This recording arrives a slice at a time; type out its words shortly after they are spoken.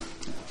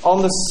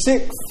On the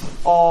 6th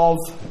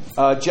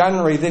of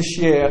January this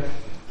year,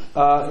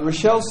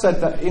 Rochelle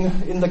said that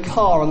in the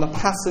car on the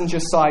passenger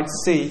side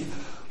seat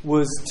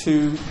was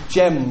 2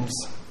 gems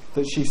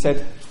that she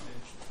said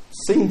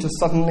seemed to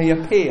suddenly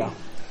appear.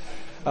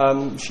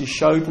 She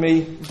showed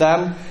me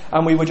them,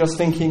 and we were just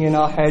thinking in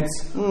our heads,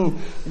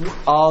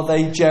 are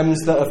they gems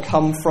that have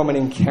come from an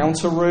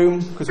encounter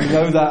room? Because we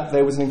know that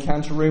there was an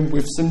encounter room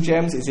with some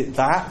gems. Is it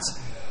that?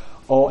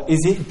 Or is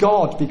it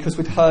God? Because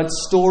we'd heard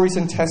stories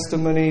and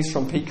testimonies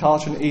from Pete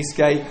Carter and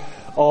Eastgate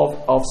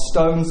of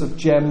stones, of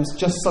gems,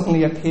 just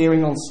suddenly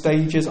appearing on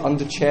stages,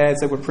 under chairs.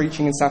 They were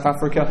preaching in South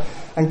Africa,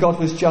 and God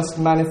was just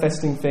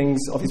manifesting things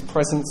of his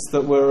presence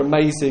that were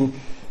amazing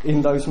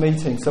in those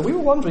meetings. So we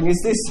were wondering, is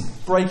this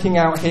breaking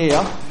out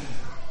here?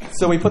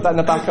 So we put that in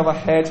the back of our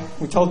head.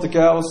 We told the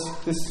girls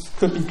this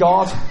could be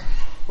God,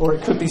 or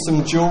it could be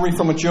some jewellery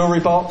from a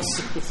jewellery box.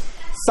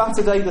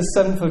 Saturday the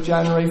 7th of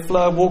January,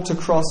 Fleur walked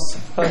across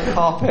her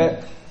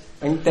carpet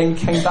and then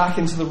came back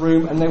into the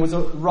room, and there was a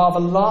rather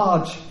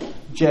large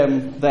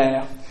gem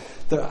there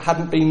that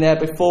hadn't been there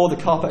before. The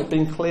carpet had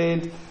been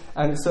cleared,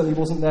 and it certainly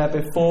wasn't there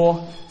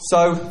before.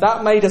 So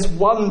that made us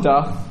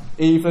wonder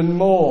even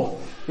more.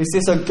 Is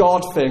this a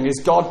God thing?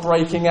 Is God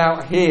breaking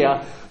out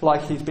here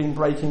like he's been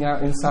breaking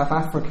out in South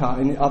Africa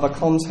in other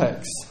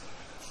contexts?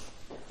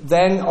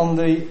 Then on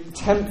the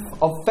 10th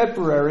of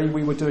February,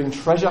 we were doing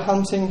treasure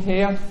hunting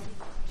here,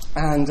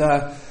 and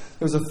there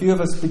was a few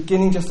of us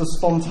beginning just to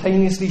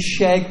spontaneously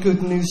share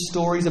good news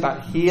stories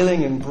about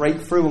healing and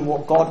breakthrough and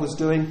what God was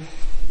doing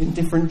in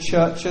different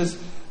churches.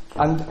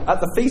 And at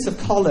the feet of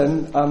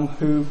Colin,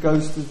 who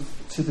goes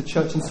to the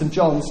church in St.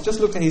 John's, just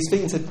looked at his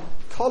feet and said,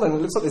 "Colin,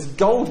 it looks like there's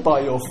gold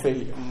by your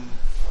feet."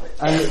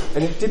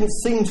 And it didn't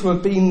seem to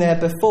have been there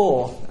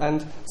before.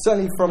 And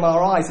certainly from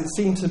our eyes, it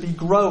seemed to be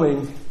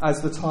growing as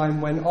the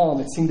time went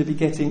on. It seemed to be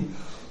getting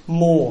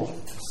more.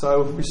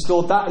 So we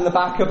stored that in the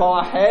back of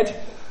our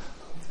head.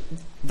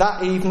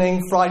 That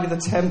evening, Friday the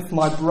 10th,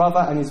 my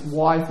brother and his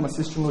wife, my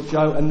sister-in-law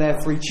Jo, and their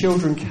 3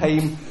 children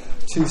came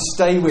to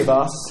stay with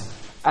us.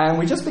 And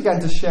we just began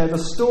to share the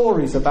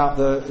stories about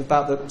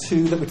the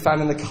 2 that we'd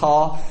found in the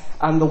car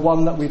and the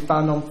one that we'd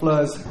found on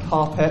Fleur's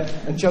carpet.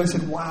 And Jo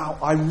said, "Wow,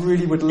 I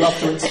really would love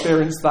to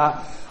experience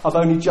that. I've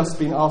only just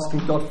been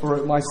asking God for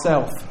it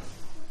myself."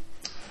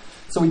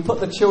 So we put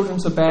the children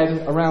to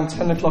bed around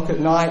 10 o'clock at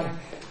night,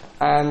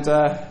 and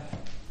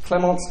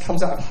Clemence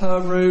comes out of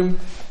her room.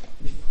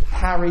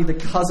 Harry, the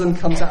cousin,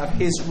 comes out of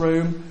his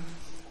room.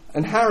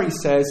 And Harry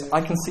says,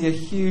 "I can see a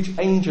huge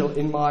angel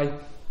in my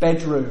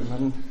bedroom."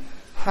 And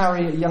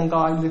Harry, a young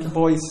guy, little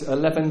boy,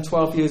 11,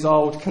 12 years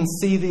old, can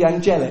see the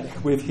angelic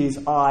with his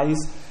eyes,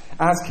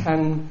 as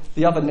can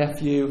the other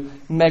nephew.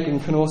 Megan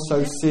can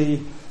also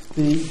see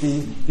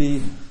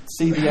the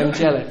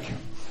angelic.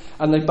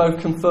 And they both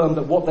confirmed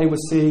that what they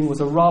were seeing was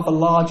a rather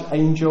large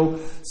angel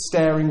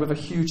staring with a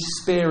huge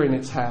spear in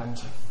its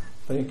hand.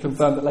 They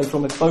confirmed that later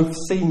on they'd both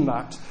seen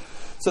that.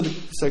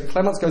 So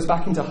Clemence goes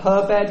back into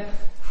her bed,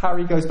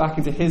 Harry goes back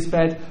into his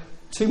bed.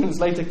 2 minutes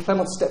later,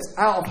 Clemence steps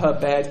out of her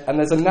bed, and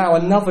there's now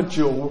another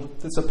jewel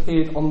that's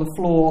appeared on the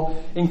floor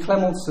in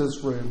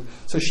Clemence's room.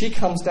 So she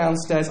comes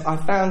downstairs, I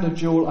found a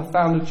jewel.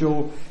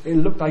 It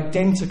looked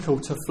identical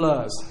to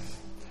Fleur's.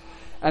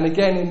 And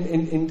again,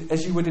 in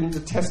as you would in the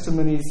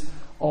testimonies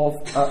of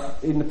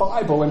in the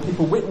Bible, when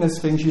people witness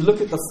things, you look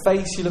at the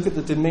face, you look at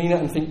the demeanour,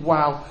 and think,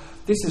 wow,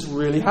 this has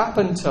really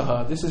happened to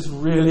her.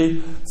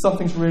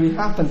 Something's really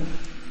happened.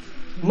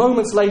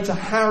 Moments later,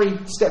 Harry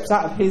steps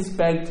out of his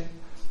bed,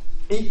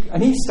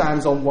 and he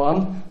stands on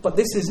one, but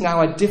this is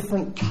now a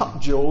different cut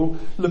jewel,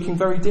 looking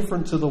very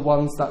different to the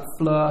ones that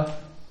Fleur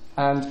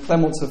and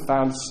Clemence have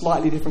found,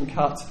 slightly different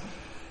cut.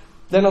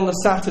 Then on the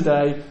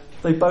Saturday,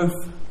 they both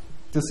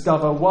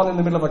discover one in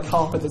the middle of a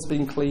carpet that's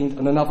been cleaned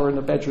and another in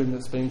a bedroom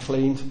that's been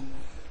cleaned.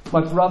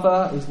 My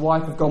brother and his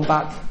wife have gone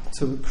back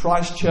to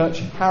Christchurch.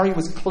 Harry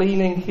was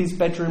cleaning his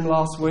bedroom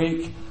last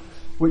week,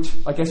 which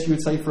I guess you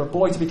would say for a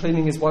boy to be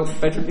cleaning his wife's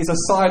bedroom is a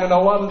sign and a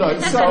wonder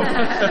itself.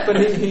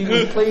 But he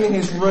was cleaning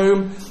his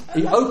room.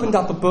 He opened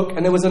up a book,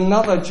 and there was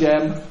another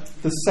gem,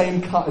 the same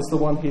cut as the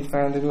one he'd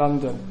found in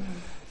London.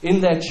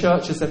 In their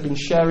churches, they've been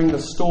sharing the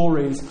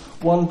stories.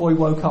 One boy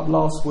woke up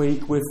last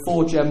week with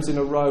 4 gems in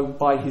a row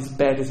by his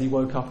bed as he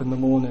woke up in the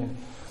morning.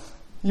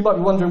 You might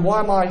be wondering, why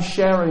am I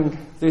sharing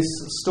this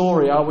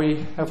story? Have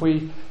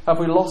we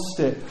lost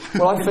it?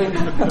 Well, I think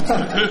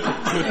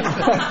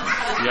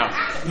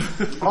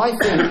I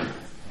think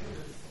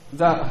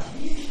that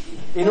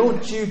in all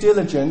due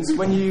diligence,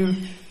 when you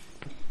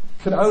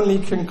can only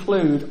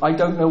conclude, I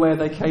don't know where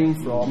they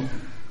came from,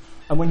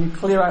 and when you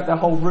clear out their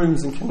whole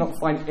rooms and cannot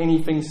find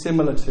anything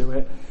similar to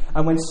it,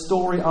 and when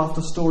story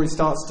after story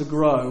starts to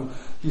grow,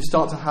 you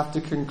start to have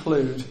to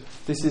conclude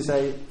this is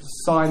a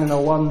sign and a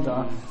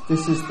wonder.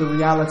 This is the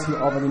reality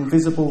of an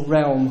invisible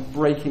realm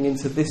breaking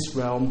into this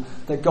realm,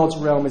 that God's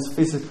realm is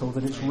physical,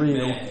 that it's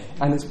real,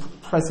 and it's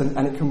present,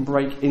 and it can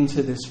break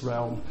into this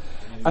realm.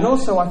 And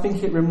also, I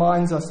think it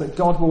reminds us that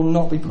God will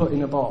not be put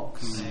in a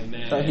box,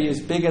 that he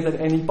is bigger than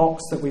any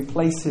box that we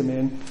place him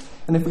in.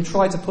 And if we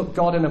try to put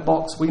God in a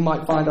box, we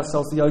might find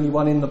ourselves the only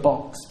one in the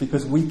box,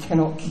 because we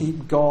cannot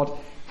keep God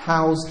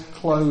housed,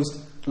 closed,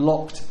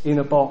 locked in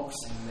a box.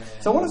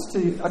 So I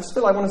just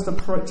feel I want us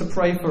to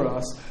pray for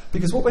us,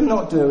 because what we're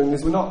not doing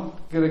is we're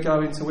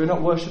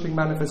not worshipping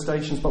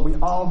manifestations, but we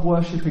are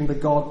worshipping the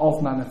God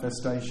of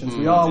manifestations.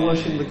 We are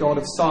worshipping the God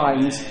of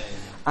signs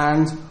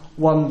and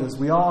wonders.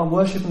 We are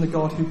worshipping the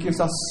God who gives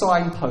us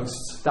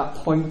signposts that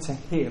point to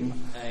Him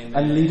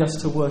and lead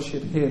us to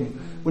worship Him.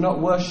 We're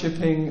not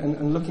worshipping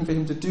and looking for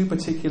Him to do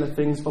particular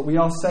things, but we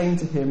are saying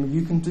to Him,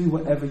 you can do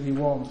whatever you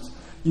want.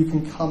 You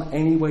can come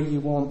any way you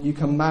want. You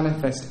can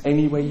manifest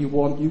any way you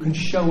want. You can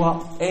show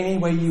up any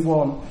way you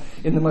want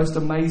in the most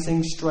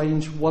amazing,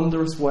 strange,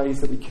 wondrous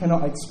ways that we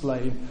cannot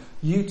explain.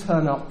 You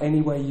turn up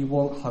any way you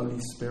want, Holy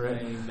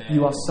Spirit. Amen.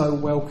 You are so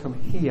welcome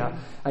here,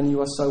 and you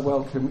are so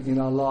welcome in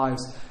our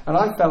lives. And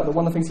I felt that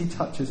one of the things he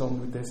touches on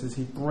with this is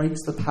he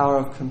breaks the power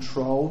of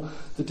control,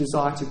 the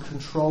desire to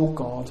control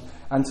God,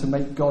 and to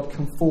make God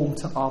conform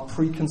to our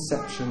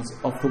preconceptions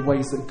of the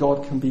ways that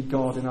God can be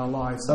God in our lives. So